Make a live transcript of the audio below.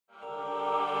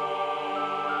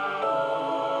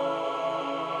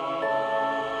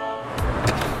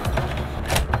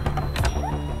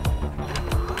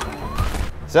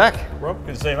Zach. Rob,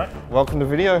 good to see you, mate. Welcome to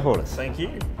Video Hoarders. Thank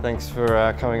you. Thanks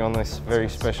for coming on this very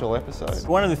special episode.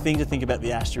 One of the things to think about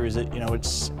the Astor is that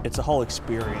it's a whole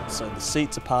experience. So the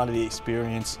seats are part of the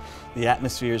experience, the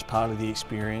atmosphere is part of the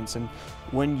experience, and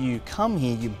when you come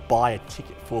here, you buy a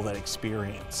ticket for that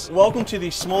experience. Welcome to the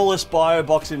smallest bio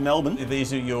box in Melbourne.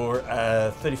 These are your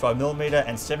 35mm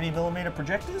and 70mm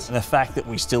projectors. And the fact that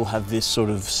we still have this sort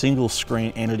of single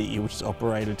screen entity which has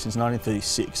operated since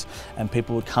 1936 and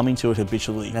people are coming to it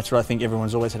habitually. That's what I think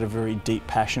everyone's always had a very deep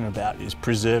passion about, is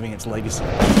preserving its legacy.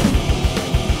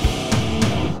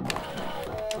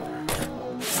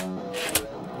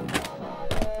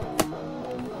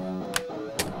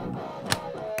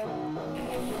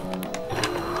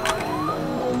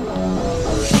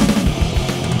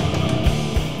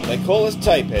 They call us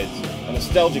tapeheads, a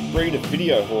nostalgic breed of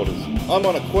video hoarders. I'm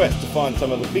on a quest to find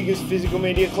some of the biggest physical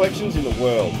media collections in the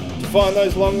world, to find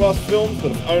those long-lost films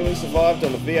that have only survived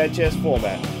on the VHS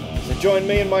format. So join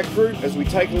me and my crew as we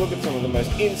take a look at some of the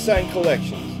most insane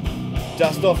collections.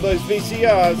 Dust off those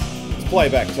VCRs, it's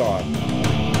playback time.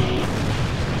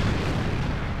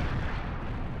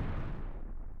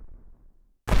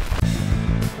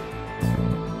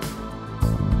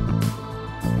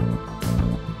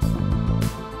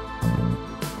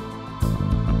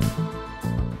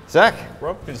 Zach.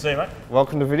 Rob, good to see you, mate.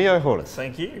 Welcome to Video Hoarders.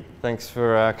 Thank you. Thanks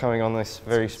for coming on this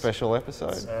very special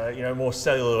episode. More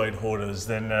celluloid hoarders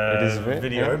than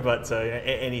video, yeah. But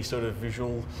any sort of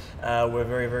visual, we're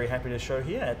very, very happy to show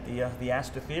here at the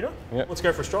Astor Theatre. Yep. Let's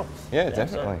go for a stroll. Yeah,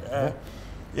 definitely. Yeah,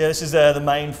 this is the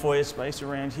main foyer space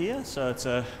around here. So it's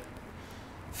a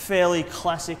fairly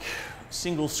classic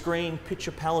single screen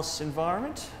picture palace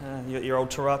environment. Your old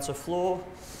terrazzo floor.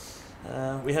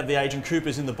 We have the Agent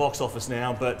Coopers in the box office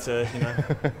now, but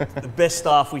the best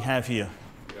staff we have here,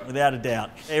 without a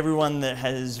doubt. Everyone that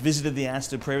has visited the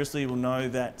Astor previously will know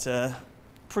that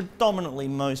predominantly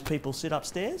most people sit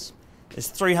upstairs. There's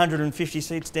 350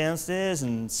 seats downstairs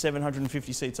and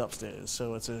 750 seats upstairs,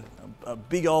 so it's a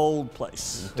big old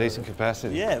place. Decent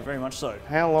capacity. Yeah, very much so.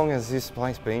 How long has this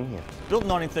place been here? Built in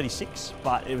 1936,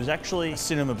 but it was actually a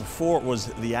cinema before it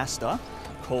was the Astor,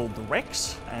 called the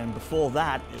Rex, and before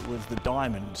that it was the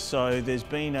Diamond. So there's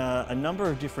been a number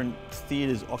of different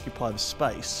theatres occupy the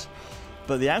space,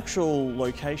 but the actual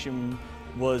location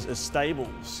was as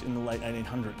stables in the late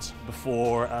 1800s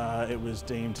before it was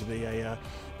deemed to be a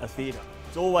theatre.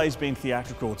 It's always been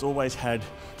theatrical, it's always had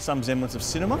some semblance of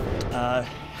cinema.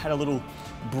 Had a little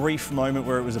brief moment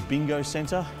where it was a bingo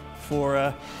centre for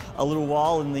a little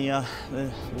while in the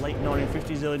late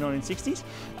 1950s, early 1960s,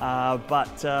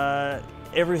 but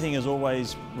everything has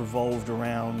always revolved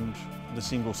around the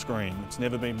single screen. It's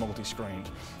never been multi-screened.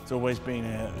 It's always been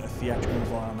a theatrical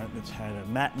environment that's had a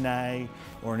matinee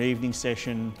or an evening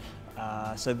session.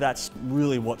 So that's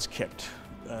really what's kept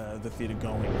the theatre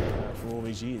going for all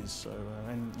these years. So,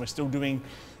 and we're still doing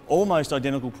almost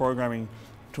identical programming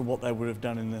to what they would have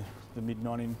done in the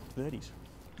mid-1930s.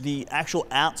 The actual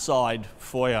outside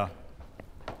foyer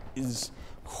is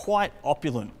quite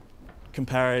opulent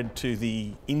compared to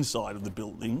the inside of the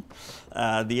building.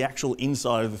 The actual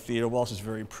inside of the theatre, whilst it's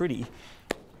very pretty,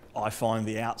 I find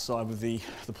the outside with the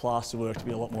plasterwork to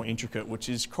be a lot more intricate, which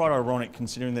is quite ironic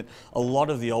considering that a lot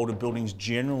of the older buildings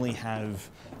generally have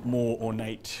more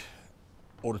ornate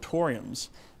auditoriums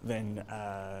than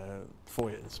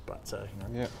foyers. But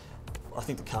yeah. I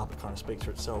think the carpet kind of speaks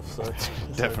for itself. So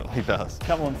Definitely does.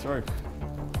 Come on through.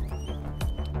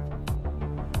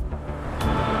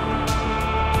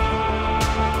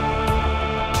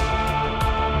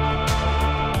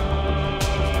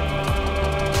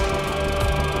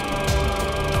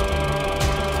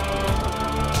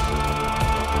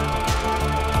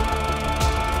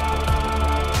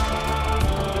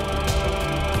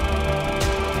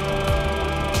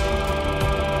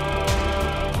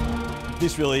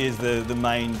 This really is the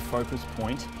main focus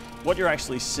point. What you're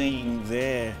actually seeing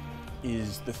there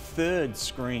is the third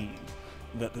screen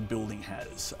that the building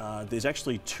has. There's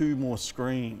actually two more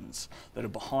screens that are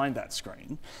behind that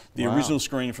screen. The original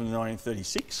screen from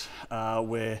 1936,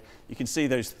 where you can see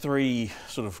those three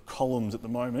sort of columns at the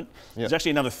moment. Yep. There's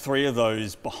actually another three of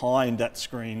those behind that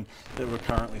screen that we're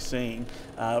currently seeing.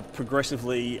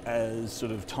 Progressively, as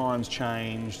sort of times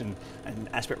changed and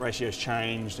aspect ratios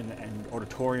changed and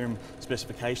auditorium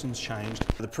specifications changed,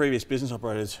 the previous business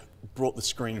operators brought the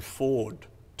screen forward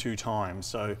 2 times.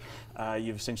 So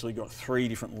you've essentially got 3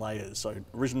 different layers. So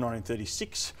original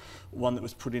 1936, one that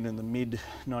was put in the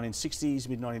mid-1960s,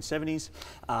 mid-1970s,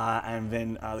 and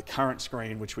then the current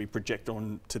screen, which we project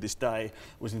on to this day,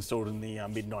 was installed in the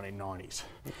mid-1990s.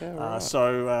 Yeah, right.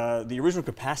 So the original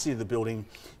capacity of the building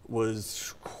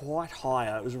was quite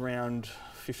higher. It was around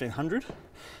 1,500,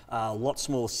 a lot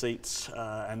smaller seats,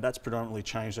 and that's predominantly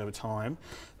changed over time.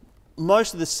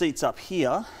 Most of the seats up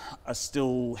here are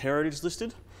still heritage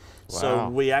listed, so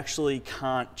we actually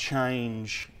can't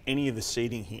change any of the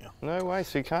seating here. No way,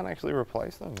 so you can't actually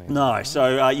replace them then? No,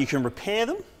 so you can repair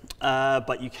them,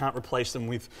 but you can't replace them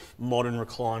with modern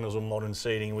recliners or modern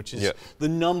seating, which is the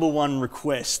 #1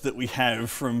 request that we have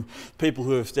from people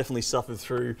who have definitely suffered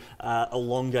through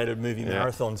elongated movie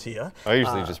marathons here. I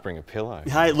usually just bring a pillow.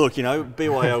 Hey, look, you know,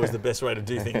 BYO is the best way to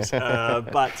do things.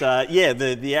 Yeah,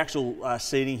 the actual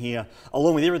seating here,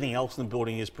 along with everything else in the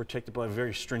building, is protected by a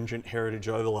very stringent heritage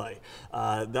overlay.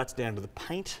 That's down to the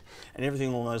paint and everything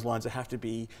along those lines that have to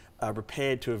be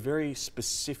repaired to a very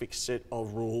specific set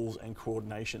of rules and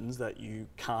coordinations that you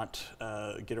can't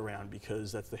get around,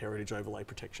 because that's the heritage overlay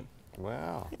protection.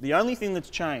 Wow. The only thing that's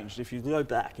changed, if you go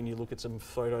back and you look at some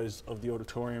photos of the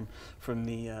auditorium from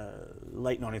the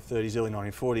late 1930s, early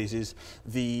 1940s, is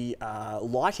the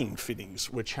lighting fittings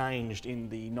were changed in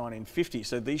the 1950s.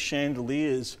 So these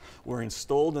chandeliers were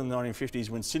installed in the 1950s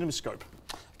when CinemaScope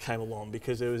came along,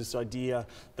 because there was this idea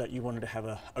that you wanted to have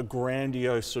a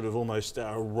grandiose, sort of almost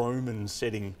Roman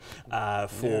setting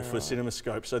for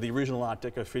CinemaScope. So the original Art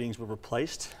Deco fittings were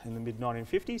replaced in the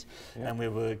mid-1950s, and we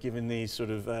were given these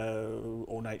sort of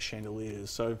ornate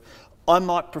chandeliers. So I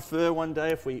might prefer one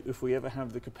day, if we ever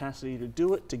have the capacity to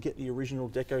do it, to get the original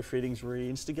Deco fittings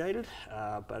reinstigated,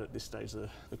 but at this stage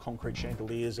the concrete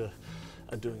chandeliers are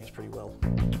doing us pretty well.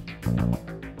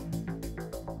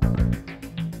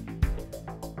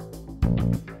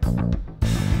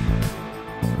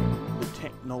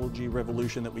 Technology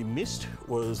revolution that we missed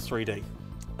was 3D,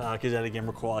 because that again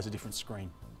requires a different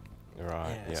screen.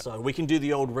 Right. Yeah, so we can do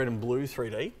the old red and blue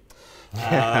 3D,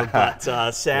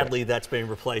 but sadly that's been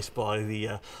replaced by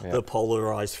the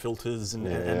polarized filters and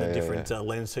the different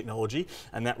lens technology,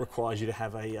 and that requires you to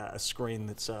have a screen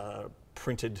that's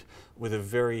printed with a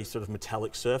very sort of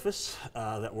metallic surface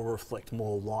that will reflect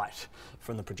more light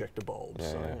from the projector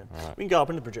bulbs. Right. We can go up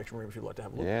in the projection room if you'd like to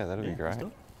have a look. Yeah, that'd be great.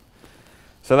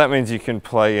 So that means you can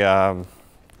play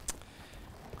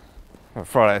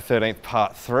Friday the 13th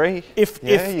Part 3.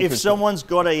 If someone's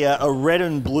got a red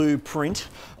and blue print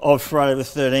of Friday the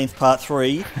 13th Part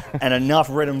 3 and enough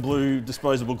red and blue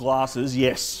disposable glasses,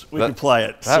 yes, we could play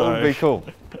it. That would be cool.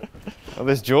 Well,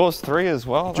 there's Jaws 3 as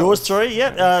well. Jaws 3,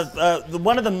 yeah.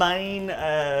 One of the main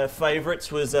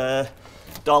favourites was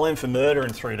Dial M for Murder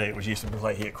in 3D, which used to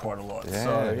play here quite a lot.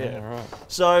 Right.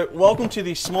 So welcome to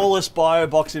the smallest bio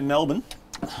box in Melbourne.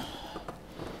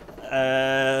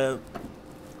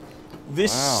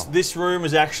 This room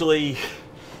is actually,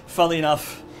 funnily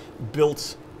enough,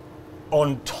 built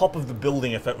on top of the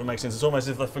building, if that would make sense. It's almost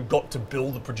as if they forgot to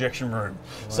build the projection room.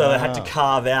 So they had to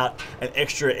carve out an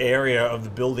extra area of the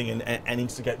building and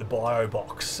instigate the bio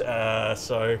box.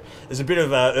 So there's a bit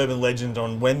of urban legend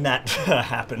on when that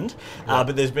happened,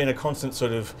 but there's been a constant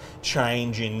sort of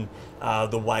change in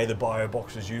the way the bio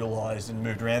box is utilised and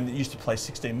moved around. It used to play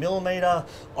 16mm.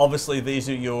 Obviously these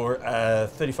are your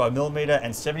 35mm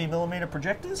and 70mm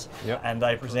projectors, and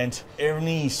they present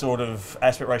any sort of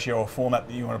aspect ratio or format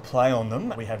that you want to play on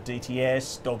them. We have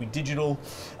DTS, Dolby Digital.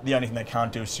 The only thing they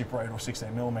can't do is Super 8 or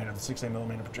 16mm. The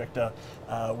 16mm projector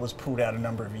was pulled out a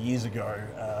number of years ago,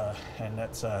 and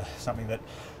that's something that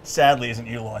sadly isn't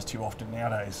utilised too often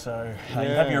nowadays. So you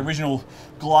have your original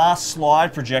glass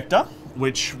slide projector,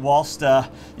 which whilst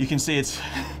you can see it's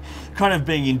kind of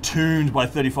being entombed by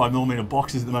 35mm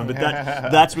boxes at the moment,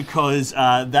 but that's because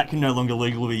that can no longer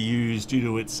legally be used due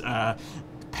to its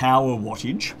power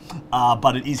wattage,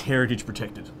 but it is heritage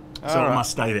protected, so it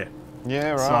must stay there.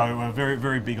 Yeah, right. So very,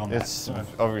 very big on that. It's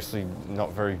obviously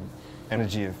not very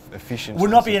energy efficient.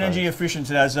 Would not be energy efficient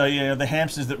today, so the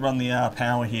hamsters that run the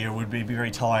power here would be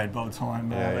very tired by the time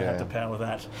they have to power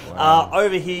that. Wow.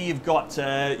 Over here you've got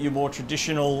your more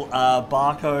traditional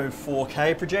Barco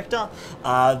 4K projector.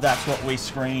 That's what we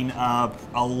screen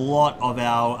a lot of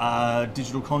our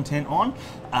digital content on.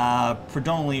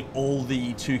 Predominantly all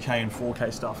the 2K and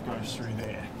 4K stuff goes through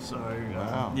there. So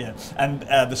and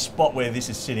the spot where this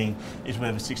is sitting is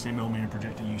where the 16mm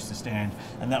projector used to stand,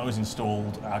 and that was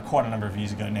installed quite a number of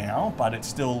years ago now, but it's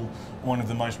still one of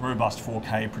the most robust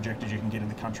 4K projectors you can get in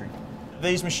the country.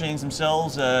 These machines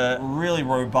themselves are really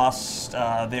robust.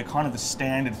 They're kind of the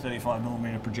standard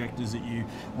 35mm projectors that you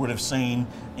would have seen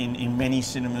in many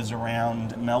cinemas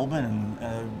around Melbourne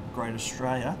and Great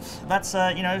Australia. That's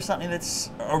you know, something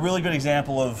that's a really good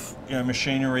example of, you know,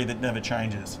 machinery that never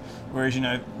changes. Whereas, you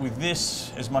know, with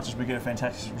this, as much as we get a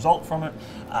fantastic result from it,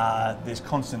 there's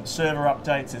constant server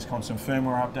updates, there's constant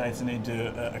firmware updates that need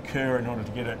to occur in order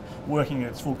to get it working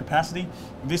at its full capacity.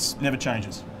 This never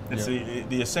changes. It's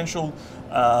the essential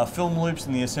film loops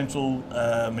and the essential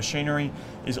machinery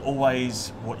is always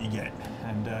what you get.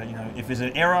 And you know, if there's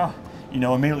an error, you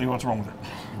know immediately what's wrong with it.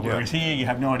 Whereas here, you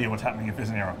have no idea what's happening if there's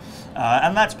an error.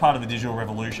 And that's part of the digital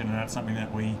revolution, and that's something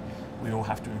that we all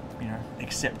have to, you know,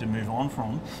 accept and move on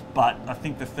from. But I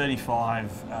think the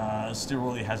 35 still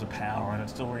really has a power, and it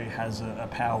still really has a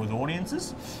power with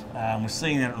audiences. We're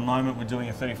seeing that at the moment. We're doing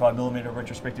a 35mm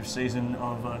retrospective season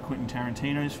of Quentin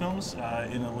Tarantino's films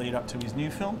in the lead up to his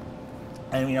new film.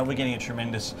 And, you know, we're getting a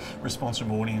tremendous response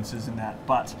from audiences in that.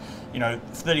 But, you know,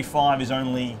 35 is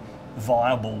only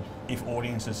viable if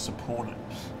audiences support it,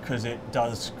 because it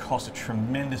does cost a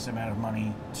tremendous amount of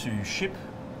money to ship,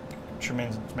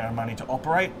 tremendous amount of money to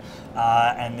operate,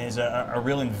 and there's a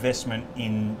real investment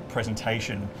in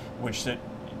presentation, which that,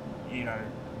 you know,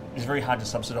 is very hard to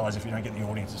subsidise if you don't get the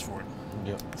audiences for it.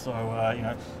 Yep. So you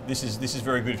know, this is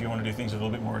very good if you want to do things a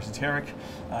little bit more esoteric,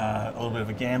 a little bit of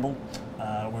a gamble.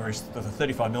 Whereas the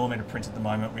 35mm prints at the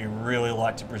moment, we really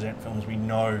like to present films we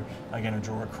know are going to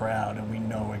draw a crowd, and we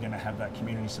know we're going to have that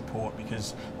community support,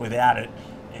 because without it,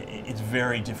 it's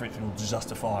very difficult to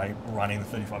justify running the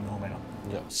 35mm.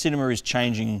 Yep. Cinema is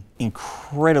changing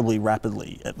incredibly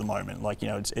rapidly at the moment. Like, you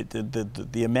know,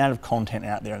 the amount of content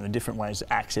out there and the different ways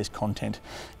to access content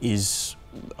is,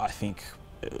 I think,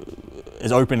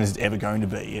 as open as it's ever going to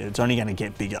be. It's only going to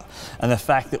get bigger. And the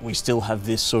fact that we still have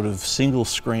this sort of single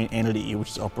screen entity which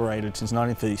has operated since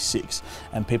 1936,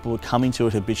 and people are coming to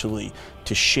it habitually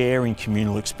to share in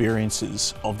communal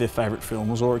experiences of their favourite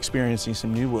films or experiencing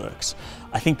some new works,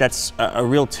 I think that's a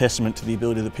real testament to the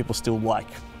ability that people still like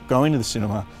going to the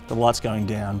cinema, the lights going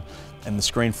down and the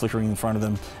screen flickering in front of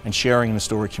them, and sharing in a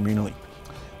story communally.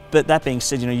 But that being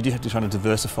said, you know, you do have to kind of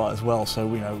diversify as well. So,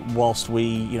 you know, whilst we,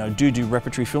 you know, do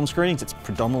repertory film screenings, it's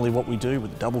predominantly what we do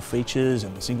with the double features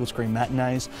and the single screen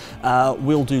matinees.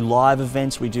 We'll do live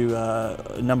events. We do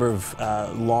a number of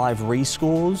live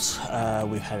rescores.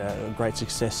 We've had a great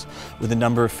success with a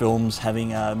number of films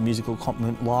having a musical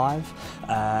accompaniment live,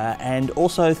 and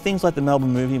also things like the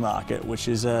Melbourne Movie Market, which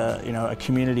is you know, a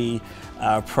community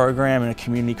program and a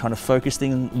community kind of focused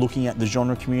thing, looking at the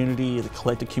genre community, the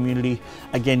collector community.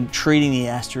 Again, treating the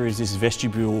Astor as this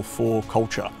vestibule for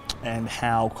culture and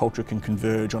how culture can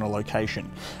converge on a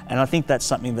location. And I think that's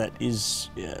something that is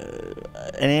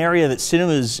an area that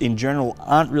cinemas in general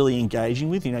aren't really engaging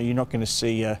with. You know, you're not going to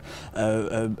see a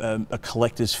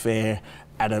collector's fair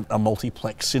at a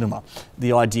multiplex cinema.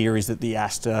 The idea is that the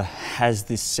Astor has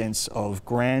this sense of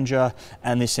grandeur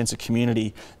and this sense of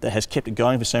community that has kept it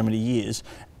going for so many years,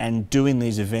 and doing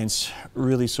these events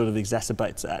really sort of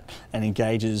exacerbates that and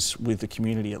engages with the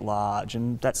community at large,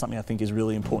 and that's something I think is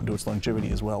really important to its longevity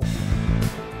as well.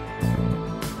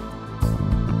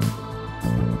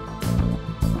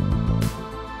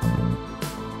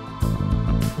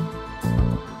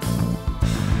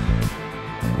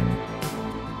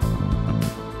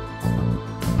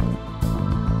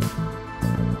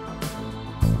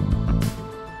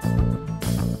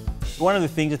 One of the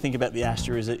things to think about the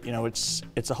Astor is that, you know, it's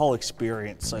a whole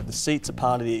experience. So the seats are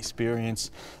part of the experience,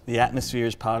 the atmosphere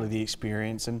is part of the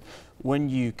experience, and when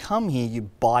you come here, you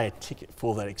buy a ticket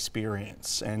for that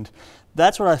experience. And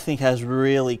that's what I think has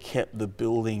really kept the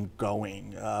building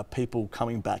going, people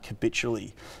coming back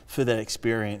habitually for that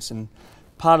experience. And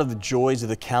part of the joys of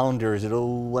the calendar is it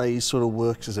always sort of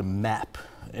works as a map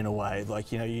in a way.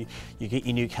 Like, you know, you get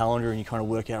your new calendar and you kind of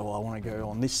work out, well, I want to go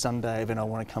on this Sunday, then I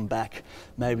want to come back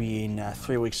maybe in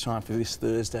 3 weeks' time for this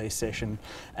Thursday session.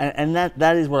 And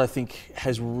that is what I think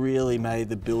has really made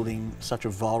the building such a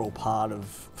vital part of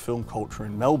film culture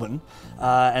in Melbourne,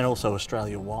 and also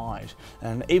Australia-wide.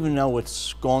 And even though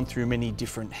it's gone through many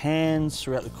different hands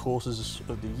throughout the courses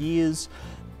of the years,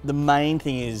 the main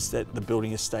thing is that the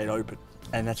building has stayed open.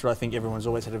 And that's what I think everyone's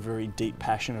always had a very deep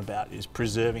passion about, is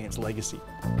preserving its legacy.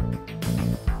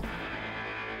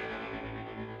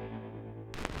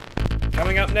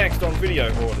 Coming up next on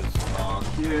Video Hoarders.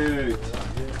 Oh, cute.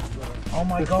 Oh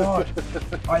my god.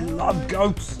 I love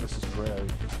goats. This is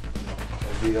great.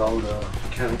 The old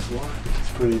mechanic's light.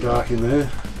 It's pretty dark in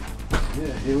there.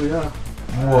 Yeah, here we are.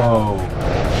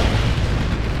 Whoa.